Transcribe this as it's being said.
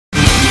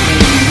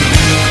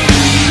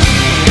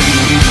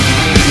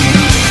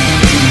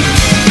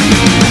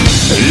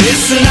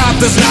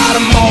there's not a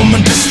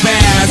moment to spare.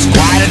 It's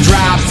quite a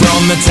drop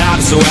from the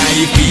top, so how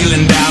you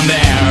feeling down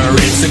there?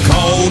 It's a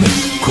cold,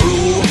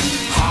 cruel,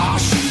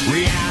 harsh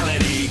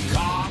reality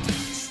caught,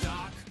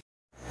 stuck.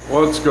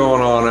 What's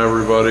going on,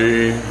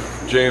 everybody?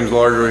 James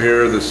Largo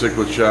here, The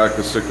Cichlid Shack,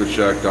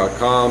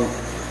 thecichladshack.com.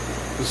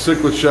 The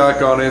Cichlid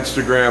Shack on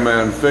Instagram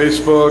and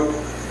Facebook.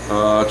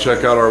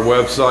 Check out our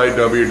website,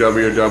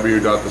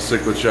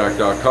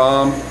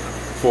 www.thecichladshack.com,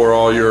 for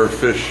all your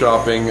fish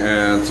shopping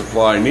and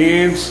supply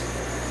needs.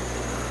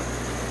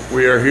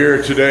 We are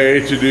here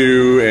today to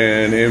do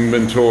an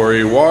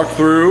inventory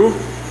walkthrough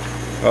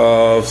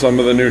of some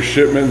of the new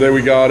shipment that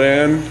we got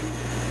in.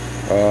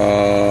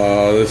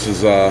 This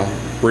is a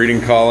breeding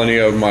colony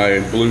of my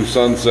blue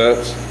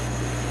sunsets.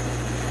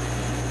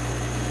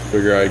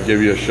 Figure I'd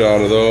give you a shot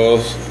of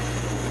those.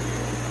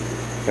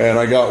 And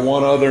I got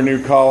one other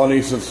new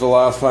colony since the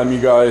last time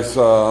you guys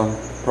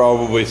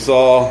probably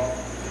saw.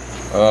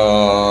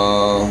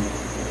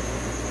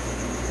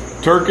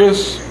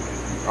 Turkis.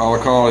 I'll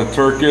call it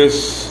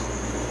Turkis.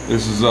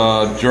 This is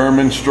a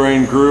German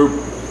strain group.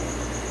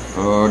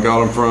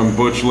 Got them from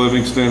Butch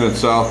Livingston at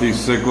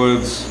Southeast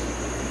Cichlids.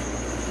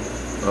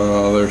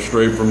 They're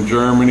straight from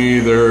Germany.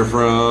 They're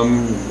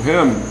from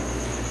him.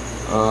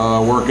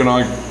 Working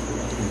on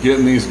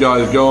getting these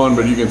guys going,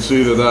 but you can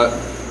see that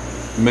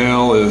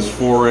male is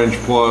 4-inch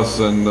plus,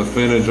 and the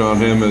finnage on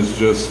him is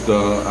just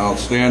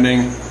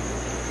outstanding.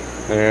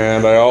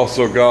 And I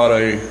also got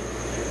a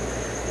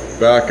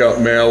backup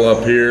male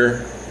up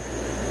here.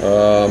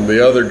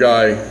 The other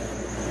guy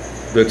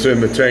that's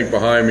in the tank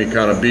behind me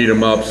kind of beat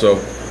him up, so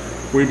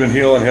we've been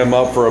healing him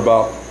up for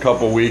about a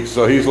couple weeks,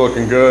 so he's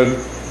looking good.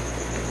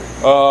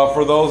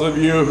 For those of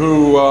you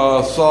who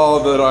saw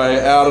that I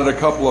added a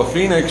couple of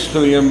Phoenix to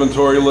the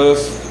inventory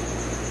list,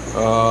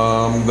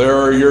 there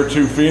are your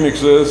two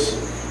Phoenixes,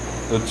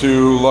 the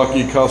two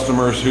lucky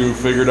customers who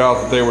figured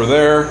out that they were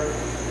there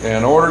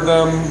and ordered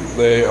them.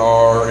 They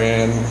are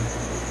in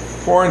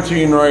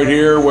quarantine right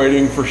here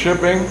waiting for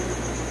shipping.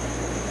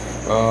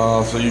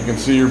 So you can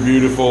see your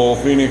beautiful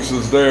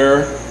Phoenixes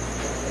there,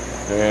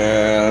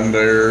 and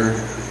there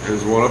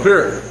is one up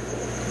here.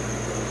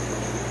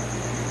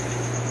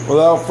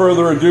 Without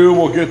further ado,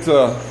 we'll get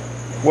to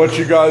what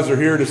you guys are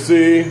here to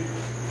see.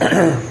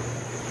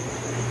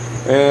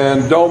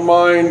 And don't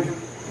mind,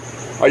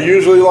 I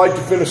usually like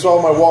to finish all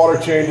my water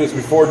changes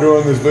before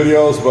doing these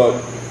videos, but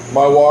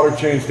my water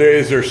change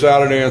days are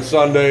Saturday and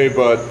Sunday,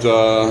 but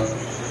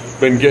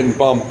been getting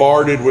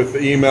bombarded with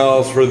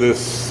emails for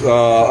this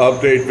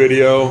update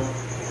video.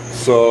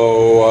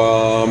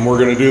 So we're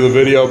going to do the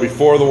video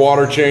before the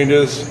water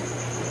changes.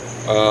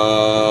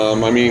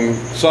 I mean,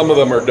 some of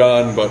them are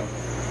done, but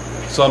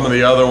some of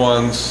the other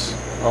ones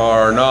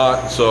are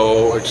not,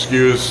 so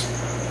excuse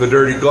the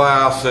dirty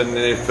glass, and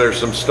if there's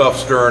some stuff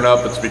stirring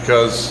up, it's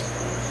because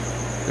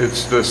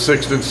it's the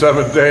 6th and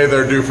 7th day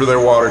they're due for their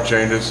water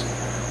changes.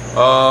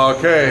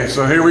 Okay,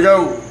 so here we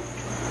go.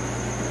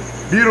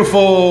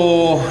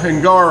 Beautiful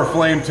Angara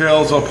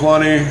flametails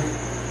aplenty.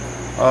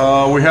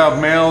 We have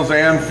males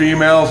and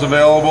females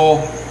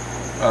available.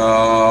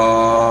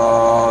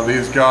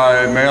 These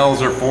guys,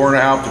 males are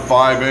 4.5 to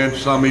 5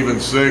 inch, some even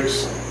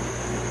 6.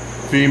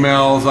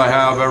 Females I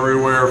have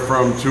everywhere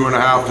from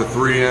 2.5 to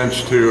 3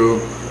 inch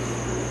to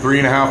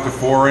 3.5 to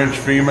 4 inch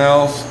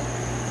females.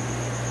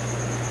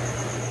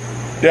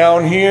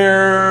 Down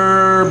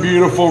here,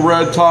 beautiful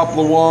red top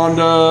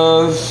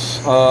lawandas,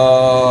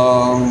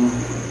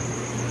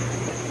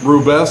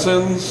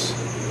 rubescens,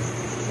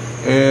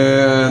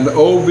 and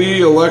OB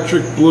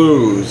electric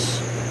blues.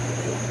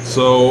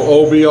 So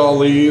OB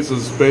Ali's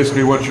is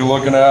basically what you're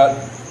looking at,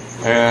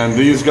 and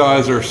these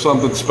guys are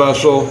something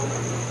special.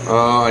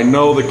 I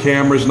know the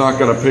camera's not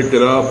going to pick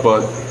it up,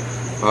 but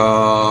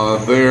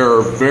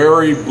they're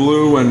very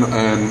blue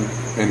and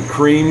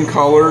cream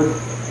colored,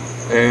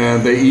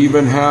 and they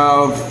even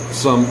have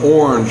some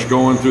orange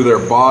going through their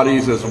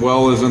bodies as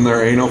well as in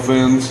their anal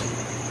fins.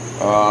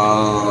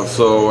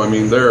 So I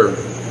mean, they're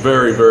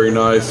very, very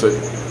nice at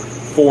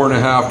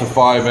 4.5 to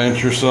 5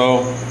 inch or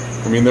so.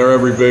 I mean, they're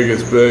every bit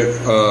as big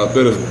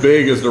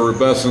as the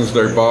rubescens.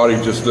 Their body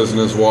just isn't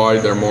as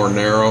wide. They're more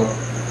narrow,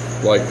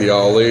 like the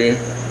Ali.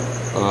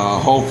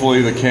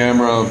 Hopefully the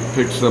camera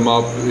picks them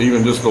up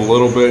even just a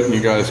little bit and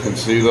you guys can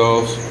see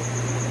those,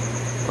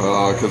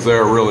 because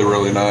they're really,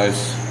 really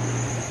nice.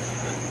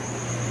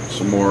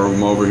 Some more of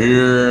them over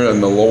here,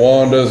 and the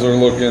lawandas are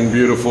looking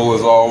beautiful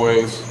as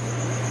always.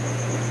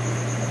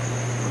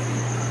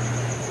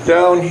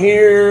 Down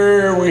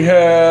here we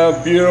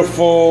have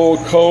beautiful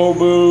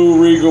Kobu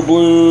Regal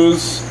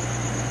Blues,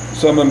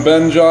 some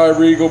Mbenji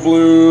Regal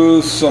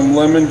Blues, some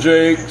Lemon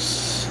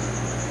Jakes.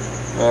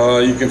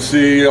 You can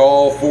see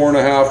all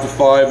 4.5 to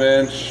 5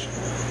 inch.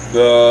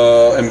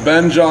 The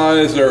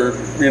Mbenjis are,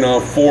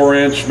 4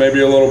 inch,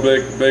 maybe a little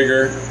bit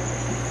bigger.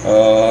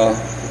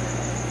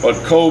 But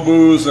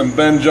Kobus and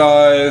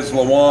Mbenjis,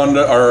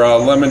 Lawanda, or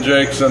Lemon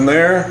Jakes in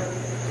there.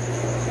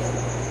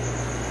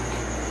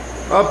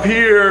 Up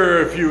here,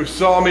 if you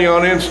saw me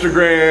on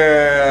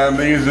Instagram,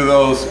 these are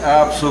those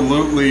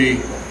absolutely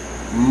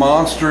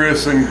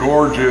monstrous and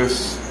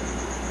gorgeous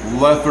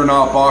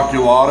Lethrnop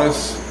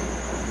oculatus.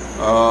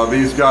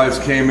 These guys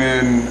came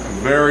in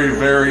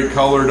very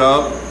colored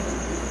up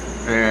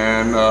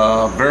and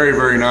very,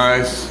 very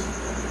nice.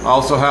 I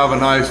also have a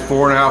nice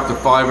 4.5 to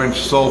 5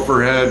 inch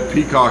sulfur head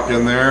peacock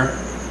in there,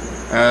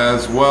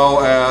 as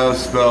well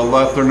as the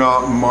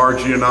Lethrnop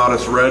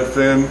marginatus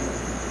redfin.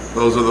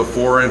 Those are the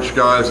 4-inch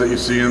guys that you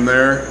see in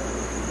there.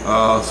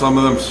 Some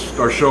of them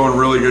are showing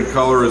really good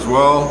color as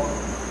well.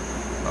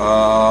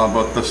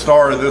 But the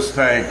star of this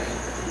tank,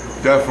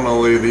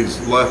 definitely these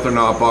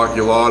Lethrnop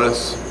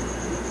oculatus.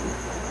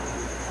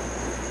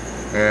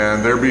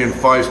 And they're being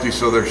feisty,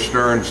 so they're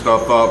stirring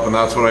stuff up, and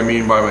that's what I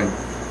mean by my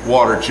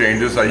water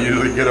changes. I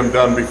usually get them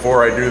done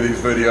before I do these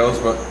videos,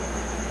 but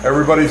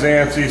everybody's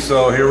antsy,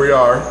 so here we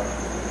are.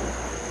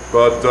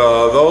 But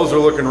those are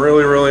looking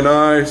really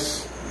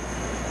nice.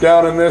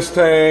 Down in this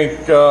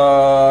tank,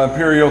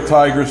 Imperial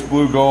Tigress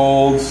Blue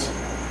Golds.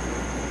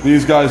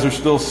 These guys are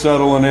still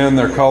settling in.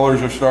 Their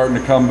colors are starting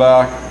to come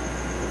back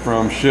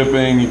from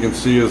shipping. You can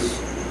see his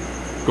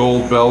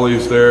gold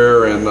bellies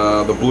there, and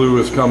the blue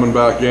is coming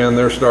back in.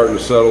 They're starting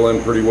to settle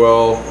in pretty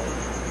well.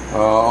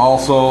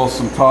 Also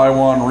some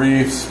Taiwan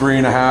Reefs,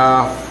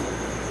 3.5,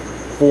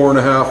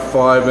 4.5,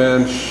 5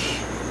 inch.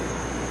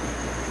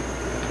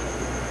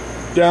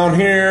 Down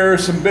here,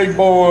 some big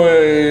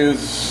boys,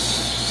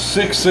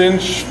 6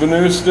 inch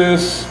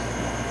Venustus,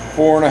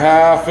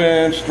 4.5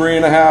 inch,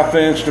 3.5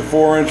 inch to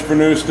 4 inch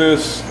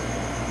Venustus.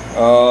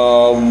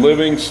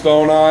 Living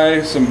stone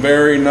eye, some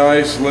very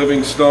nice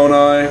living stone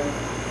eye.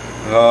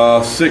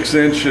 6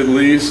 inch at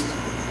least.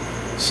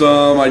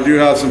 I do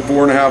have some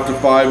 4.5 to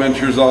 5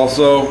 inchers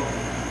also.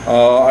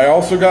 I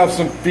also got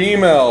some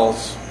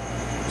females,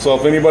 so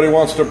if anybody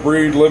wants to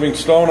breed living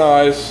stone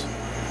eyes,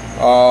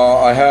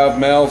 I have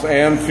males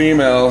and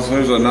females.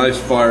 There's a nice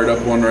fired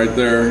up one right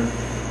there,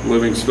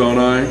 living stone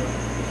eye.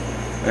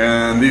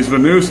 And these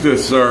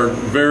Venustus are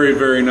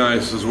very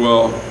nice as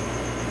well.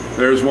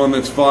 There's one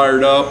that's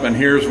fired up, and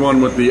here's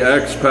one with the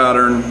X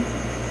pattern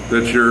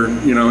that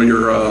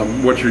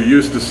what you're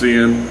used to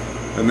seeing,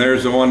 and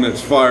there's the one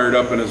that's fired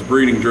up in his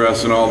breeding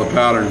dress and all the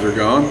patterns are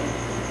gone.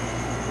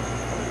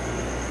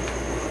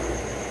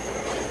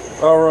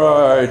 All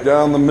right,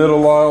 down the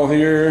middle aisle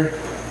here.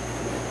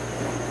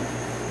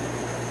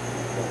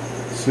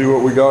 See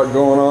what we got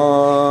going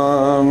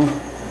on.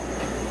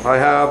 I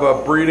have a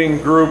breeding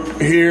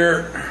group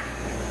here,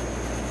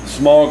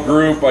 small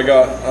group. I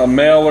got a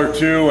male or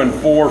two and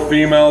 4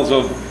 females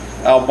of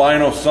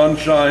albino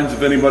sunshines,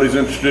 if anybody's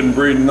interested in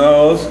breeding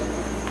those.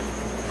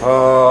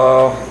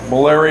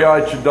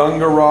 Malarii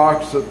Chidunga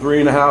rocks at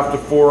 3.5 to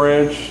 4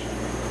 inch.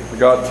 I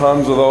got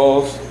tons of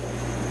those.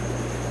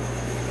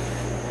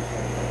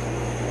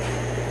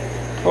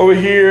 Over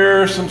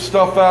here, some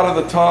stuff out of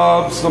the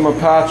tubs, some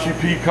Apache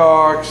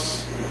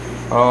peacocks,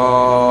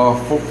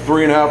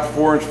 3.5 to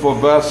 4 inch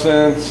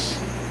fluorescence,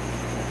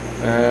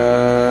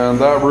 and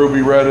that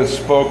ruby red is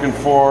spoken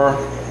for.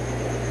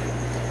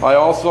 I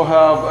also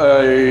have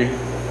a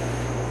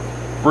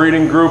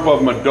breeding group of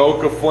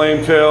Madoka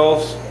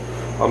flametails,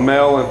 a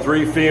male and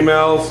 3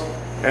 females,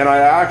 and I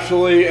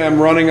actually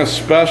am running a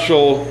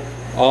special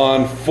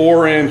on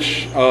 4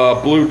 inch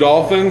blue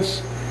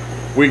dolphins.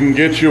 We can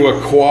get you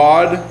a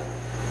quad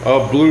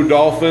of blue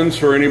dolphins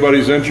for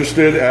anybody's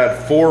interested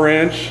at 4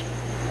 inch.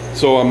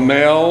 So a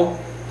male,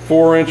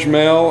 4 inch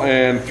male,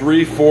 and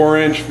 3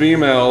 4-inch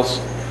females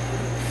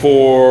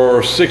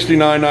for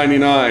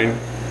 $69.99.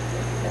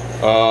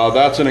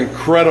 That's an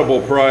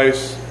incredible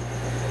price.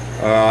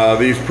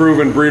 These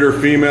proven breeder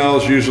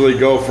females usually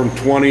go from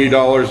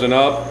 $20 and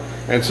up,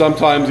 and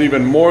sometimes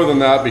even more than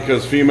that,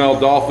 because female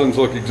dolphins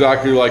look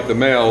exactly like the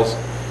males.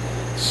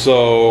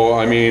 So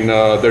I mean,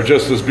 they're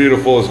just as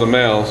beautiful as the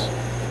males.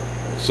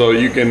 So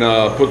you can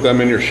put them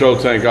in your show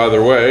tank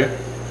either way.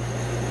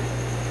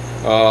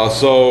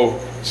 So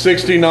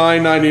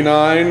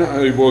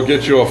 $69.99 will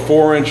get you a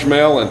 4 inch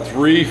male and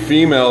 3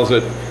 females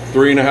at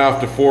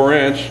 3.5 to 4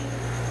 inch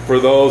for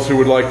those who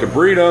would like to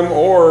breed them.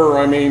 Or,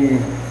 I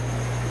mean,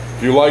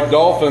 if you like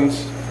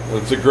dolphins,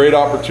 it's a great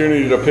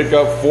opportunity to pick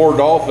up 4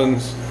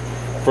 dolphins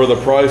for the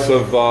price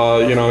of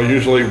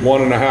usually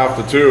 1.5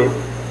 to 2.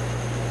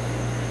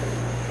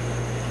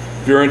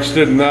 If you're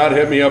interested in that,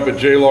 hit me up at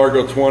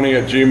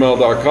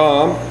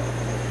jlargo20@gmail.com.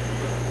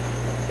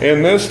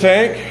 In this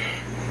tank,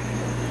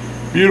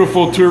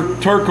 beautiful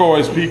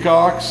turquoise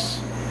peacocks.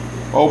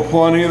 Oh,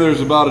 plenty.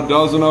 There's about a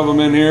dozen of them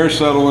in here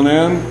settling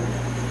in.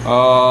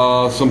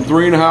 Some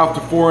 3.5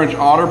 to 4 inch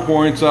otter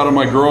points out of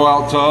my grow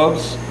out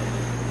tubs.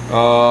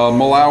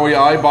 Malawi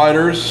eye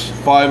biters,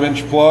 5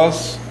 inch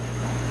plus.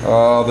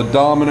 The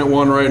dominant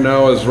one right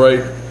now is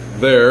right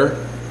there.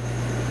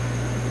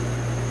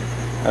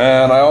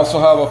 And I also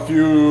have a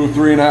few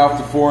 3.5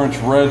 to 4 inch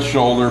red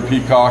shoulder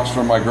peacocks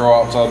from my grow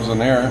out tubs in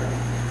there.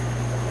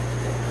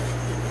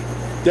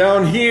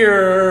 Down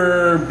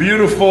here,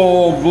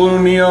 beautiful blue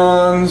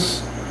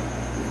neons,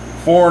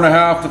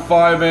 4.5 to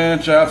 5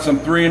 inch. I have some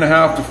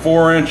 3.5 to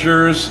 4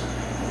 inchers,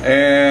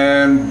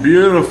 and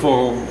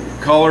beautiful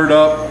colored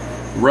up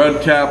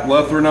red cap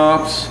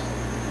Lethrnops.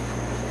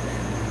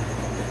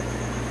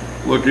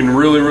 Looking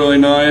really, really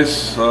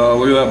nice.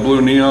 Look at that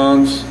blue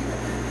neons.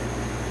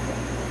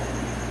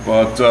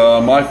 But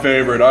my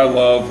favorite, I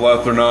love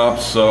Lethrinops,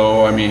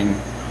 so I mean,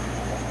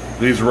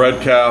 these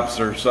red caps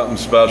are something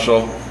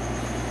special.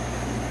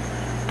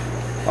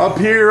 Up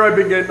here, I've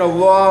been getting a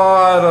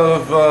lot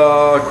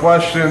of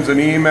questions and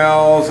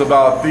emails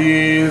about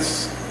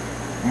these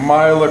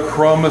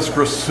Mylochromis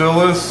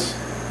gracilis.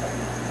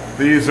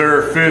 These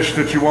are fish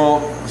that you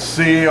won't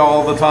see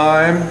all the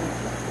time.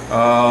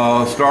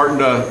 Starting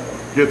to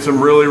get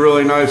some really,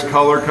 really nice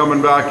color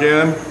coming back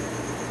in.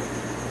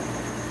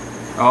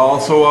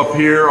 Also up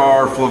here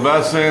are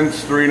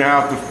flavescents,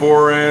 3.5 to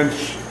 4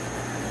 inch,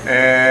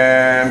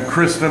 and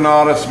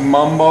Cristonatus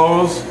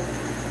mumbos.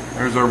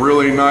 There's a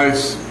really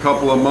nice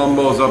couple of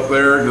mumbos up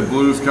there. The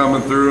blue's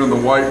coming through and the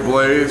white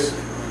blaze.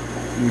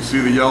 You can see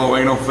the yellow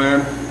anal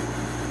fin.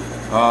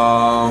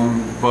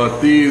 But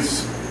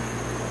these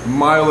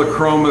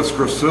Mylochromis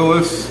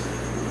gracilis,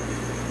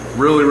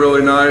 really,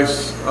 really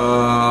nice.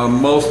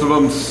 Most of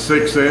them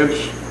 6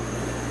 inch.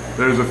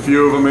 There's a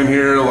few of them in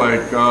here,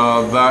 like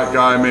that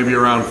guy maybe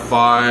around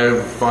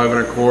 5,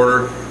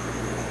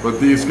 5.25. But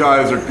these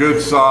guys are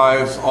good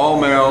size, all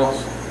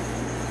males.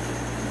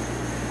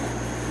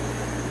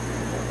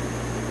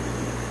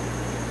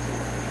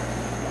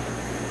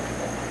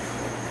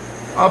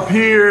 Up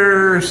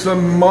here,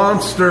 some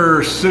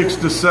monster 6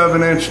 to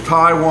 7 inch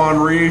Taiwan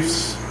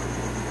reefs.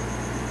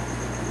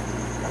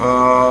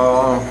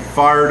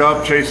 Fired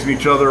up, chasing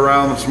each other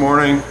around this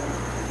morning,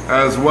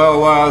 as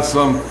well as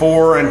some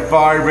 4 and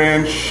 5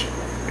 inch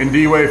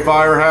Indiwe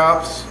fire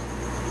haps.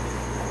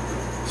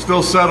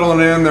 Still settling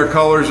in, their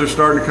colors are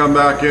starting to come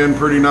back in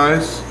pretty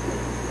nice.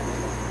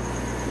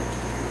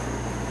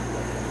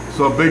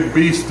 So big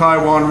beast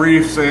Taiwan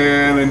reefs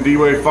and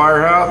Indiwe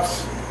fire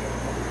haps.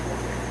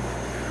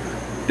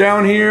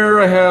 Down here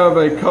I have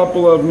a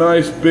couple of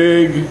nice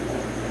big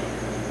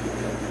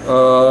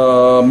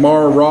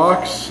Mar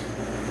rocks.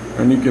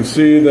 And you can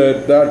see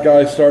that that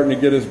guy's starting to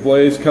get his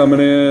blaze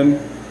coming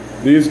in.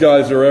 These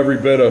guys are every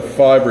bit of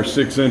 5 or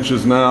 6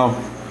 inches now.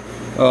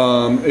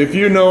 If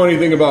you know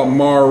anything about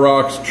Mar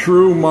rocks,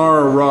 true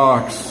Mar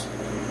rocks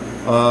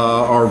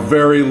are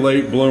very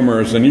late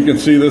bloomers. And you can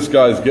see this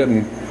guy's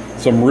getting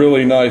some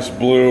really nice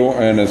blue,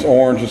 and his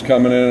orange is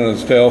coming in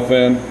his tail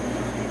fin.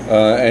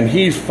 And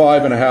he's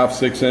 5.5,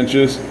 6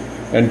 inches,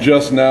 and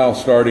just now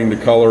starting to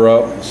color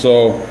up.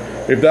 So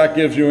if that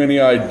gives you any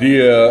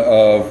idea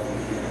of,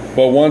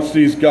 but once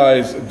these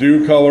guys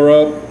do color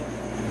up,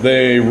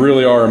 they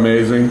really are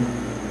amazing.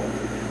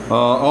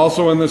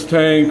 Also in this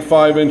tank,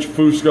 5 inch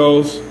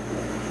Fuscos,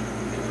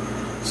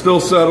 still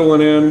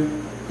settling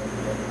in.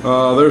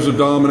 There's a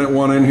dominant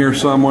one in here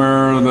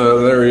somewhere.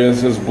 There he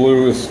is, his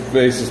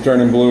face is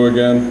turning blue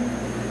again.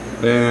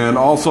 And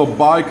also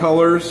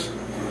bicolors,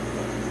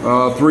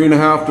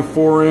 3.5 to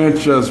 4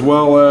 inch, as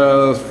well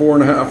as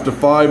 4.5 to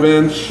 5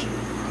 inch.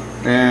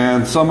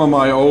 And some of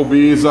my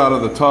OBs out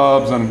of the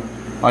tubs, and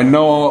I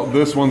know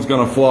this one's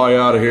gonna fly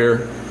out of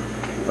here.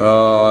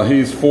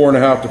 He's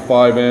 4.5 to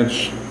 5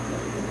 inch.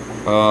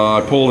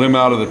 I pulled him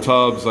out of the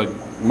tubs. I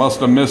must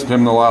have missed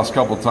him the last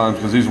couple times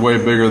because he's way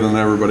bigger than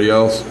everybody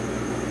else.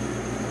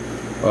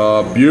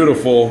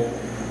 Beautiful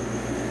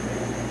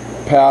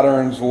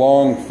patterns,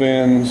 long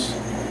fins.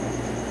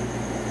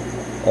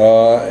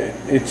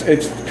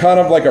 It's kind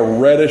of like a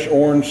reddish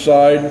orange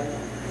side,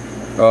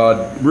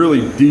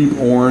 really deep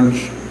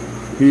orange.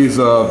 He's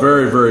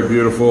very, very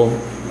beautiful.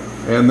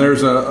 And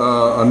there's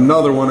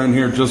another one in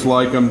here just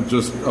like him,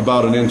 just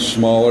about an inch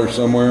smaller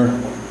somewhere.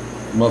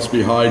 Must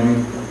be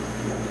hiding,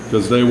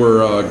 because they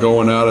were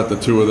going at it, the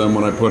two of them,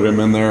 when I put him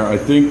in there. I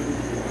think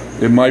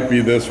it might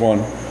be this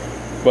one.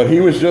 But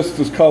he was just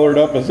as colored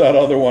up as that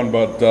other one,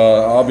 but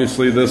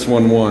obviously this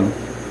one won.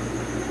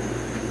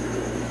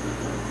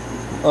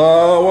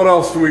 What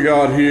else do we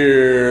got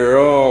here?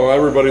 Oh,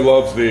 everybody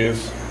loves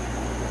these.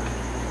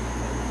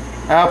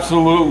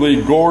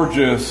 Absolutely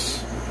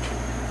gorgeous.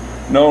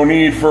 No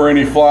need for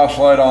any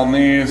flashlight on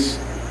these.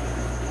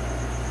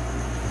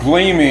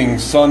 Gleaming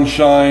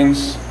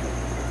sunshines.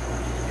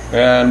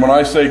 And when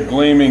I say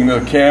gleaming, the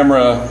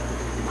camera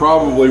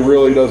probably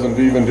really doesn't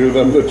even do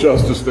them the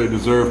justice they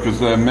deserve, because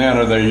man,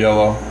 are they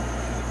yellow.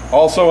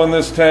 Also in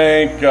this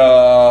tank,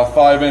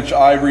 5 inch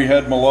ivory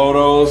head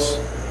Melotos.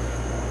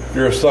 If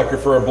you're a sucker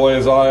for a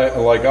blaze eye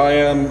like I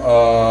am,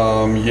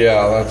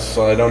 yeah,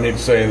 I don't need to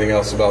say anything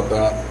else about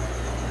that.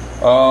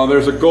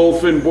 There's a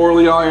goldfin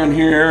Borlei in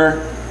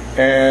here,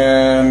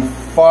 and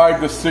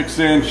 5 to 6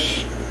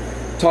 inch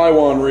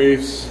Taiwan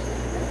reefs.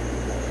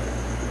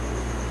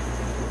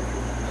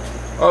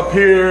 Up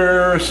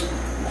here,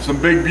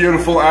 some big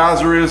beautiful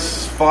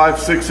Azuris, 5,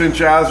 6 inch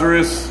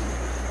Azuris.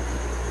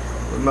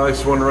 A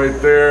nice one right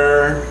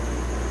there.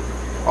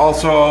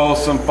 Also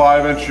some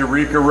 5 inch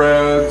Eureka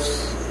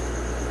Reds.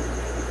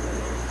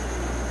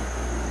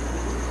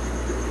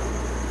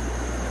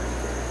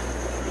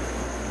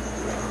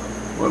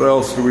 What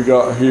else do we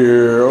got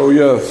here? Oh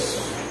yes,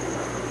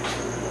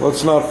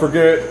 let's not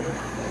forget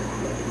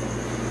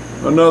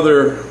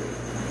another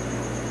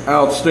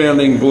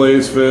outstanding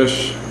blaze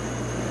fish.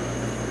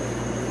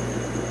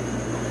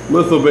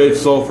 Lithobate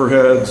sulfur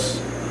heads,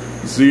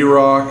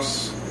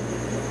 Xerox.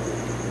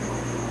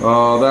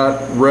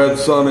 That Red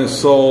Sun is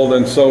sold,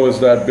 and so is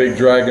that big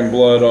Dragon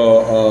Blood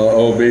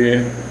OB.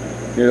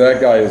 Yeah,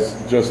 that guy is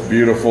just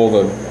beautiful.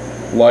 The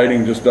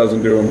lighting just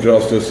doesn't do him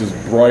justice. It's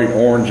bright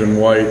orange and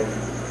white.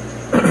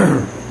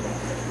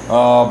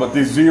 But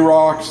these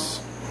Xerox,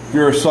 if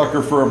you're a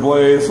sucker for a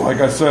blaze, like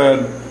I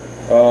said,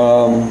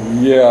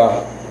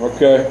 yeah,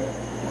 okay.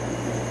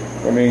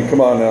 I mean,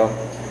 come on now.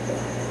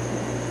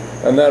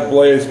 And that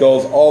blaze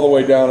goes all the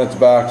way down its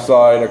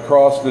backside,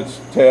 across its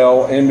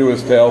tail, into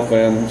his tail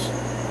fins.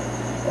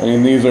 I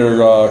mean, these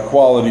are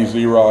quality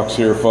Xerox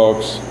here,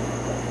 folks.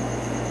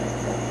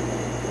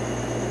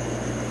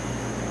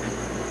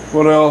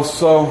 What else?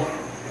 So,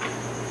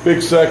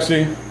 Big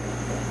Sexy.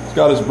 He's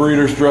got his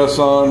breeder's dress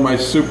on, my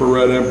Super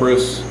Red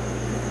Empress.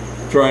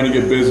 Trying to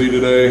get busy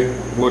today.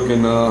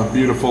 Looking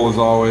beautiful as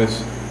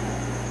always.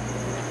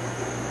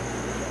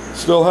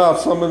 Still have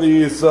some of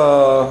these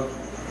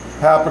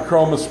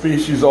Hapachroma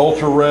species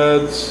Ultra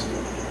Reds.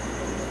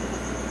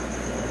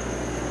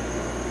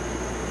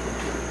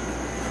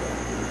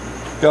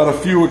 Got a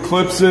few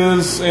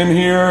Eclipses in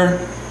here.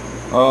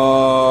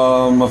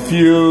 A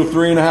few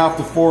 3.5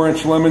 to 4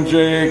 inch Lemon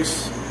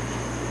Jakes.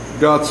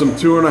 Got some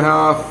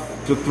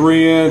 2.5 to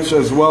 3 inch,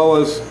 as well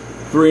as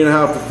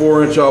 3.5 to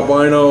 4 inch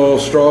albino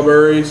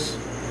strawberries.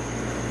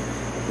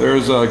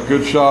 There's a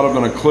good shot of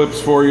an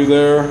Eclipse for you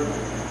there.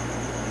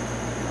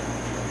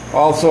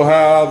 Also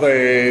have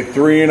a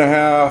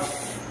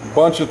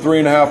bunch of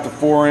 3.5 to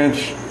 4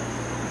 inch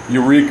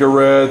Eureka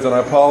Reds, and I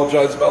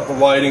apologize about the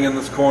lighting in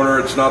this corner.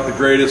 It's not the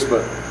greatest,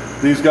 but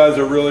these guys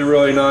are really,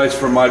 really nice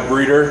from my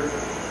breeder.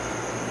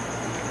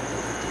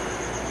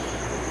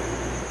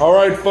 All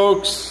right,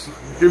 folks,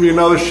 give you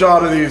another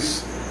shot of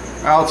these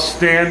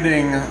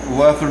outstanding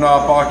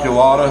Lethrinops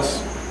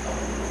oculatus.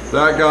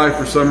 That guy,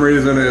 for some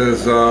reason,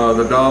 is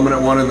the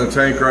dominant one in the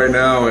tank right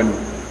now, and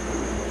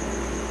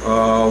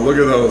look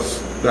at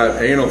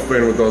that anal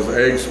fin with those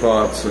egg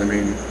spots. I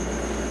mean,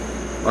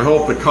 I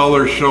hope the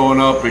color's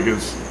showing up,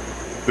 because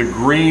the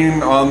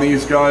green on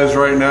these guys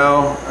right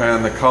now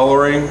and the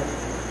coloring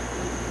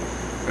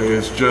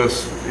is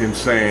just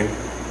insane.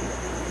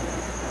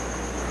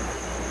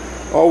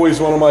 Always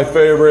one of my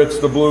favorites,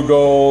 the blue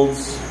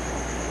golds.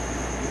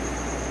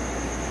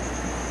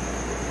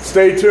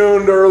 Stay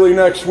tuned early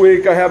next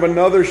week. I have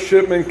another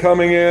shipment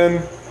coming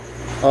in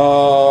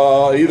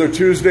either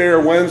Tuesday or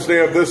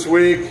Wednesday of this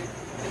week,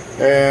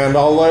 and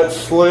I'll let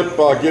slip,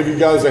 give you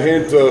guys a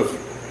hint of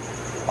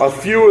a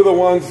few of the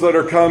ones that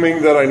are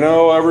coming that I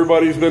know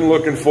everybody's been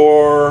looking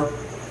for.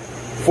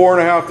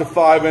 4.5 to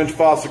 5 inch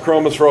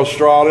Phosochromis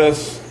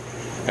rostratus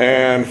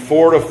and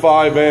 4 to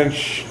 5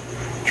 inch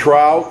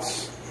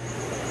trouts,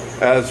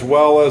 as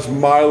well as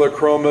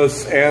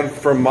Mylochromis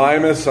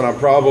anthromimus, and I'm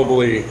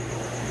probably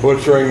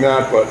butchering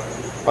that, but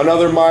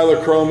another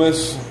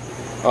Mylochromis,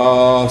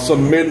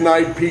 some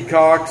midnight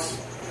peacocks.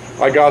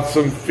 I got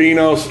some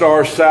Pheno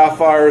Star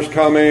sapphires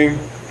coming.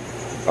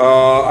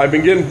 I've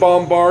been getting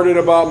bombarded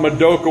about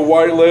Madoka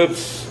white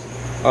lips.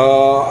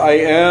 I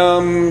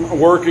am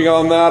working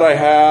on that. I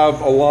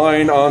have a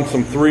line on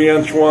some 3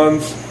 inch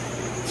ones,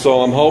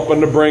 so I'm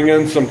hoping to bring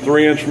in some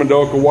 3 inch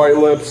Madoka white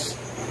lips.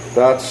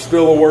 That's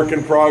still a work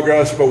in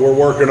progress, but we're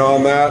working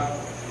on that.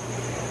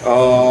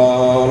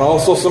 And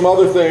also some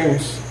other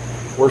things.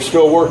 We're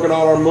still working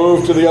on our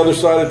move to the other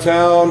side of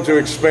town to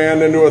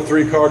expand into a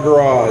 3-car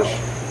garage.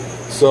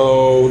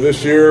 So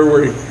this year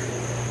we're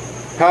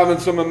having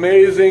some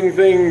amazing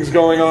things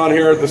going on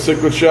here at the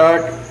Cichlid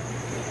Shack.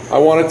 I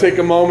want to take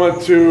a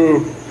moment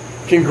to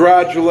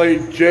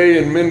congratulate Jay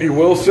and Mindy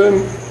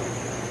Wilson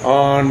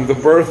on the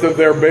birth of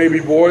their baby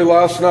boy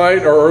last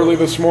night, or early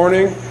this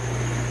morning.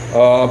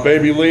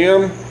 Baby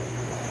Liam.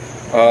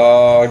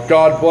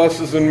 God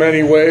blesses in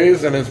many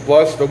ways and has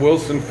blessed the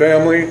Wilson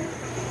family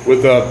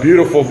with a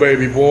beautiful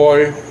baby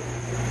boy.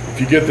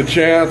 If you get the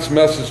chance,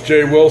 message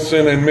Jay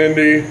Wilson and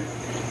Mindy.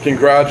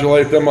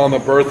 Congratulate them on the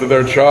birth of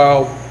their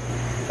child.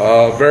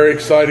 Very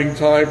exciting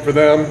time for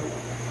them.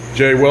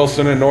 Jay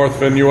Wilson in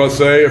Northfin,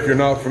 USA, if you're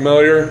not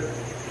familiar.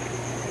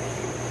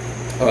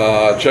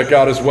 Check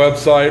out his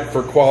website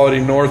for quality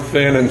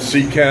Northfin and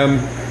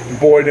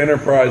Seachem Boyd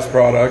Enterprise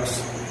products.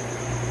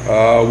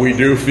 We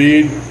do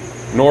feed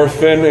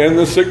Northfin in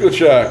the Cichlid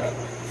Shack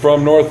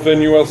from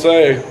Northfin,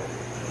 USA.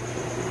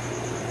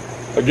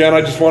 Again,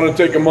 I just want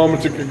to take a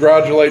moment to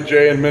congratulate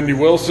Jay and Mindy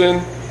Wilson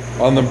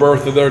on the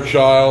birth of their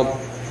child.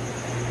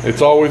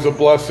 It's always a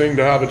blessing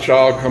to have a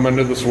child come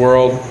into this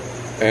world,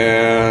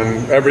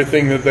 and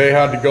everything that they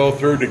had to go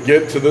through to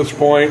get to this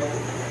point,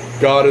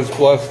 God has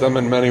blessed them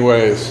in many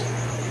ways.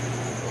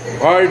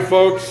 All right,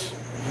 folks,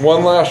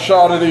 one last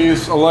shot of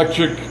these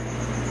electric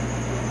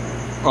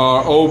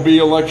OB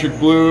electric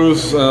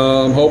blues.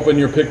 I'm hoping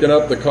you're picking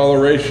up the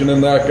coloration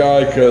in that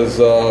guy, because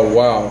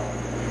wow.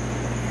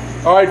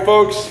 All right,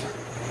 folks,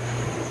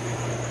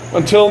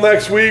 until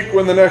next week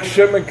when the next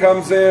shipment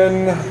comes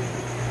in,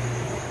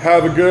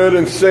 have a good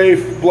and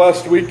safe,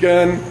 blessed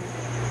weekend.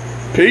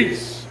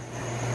 Peace.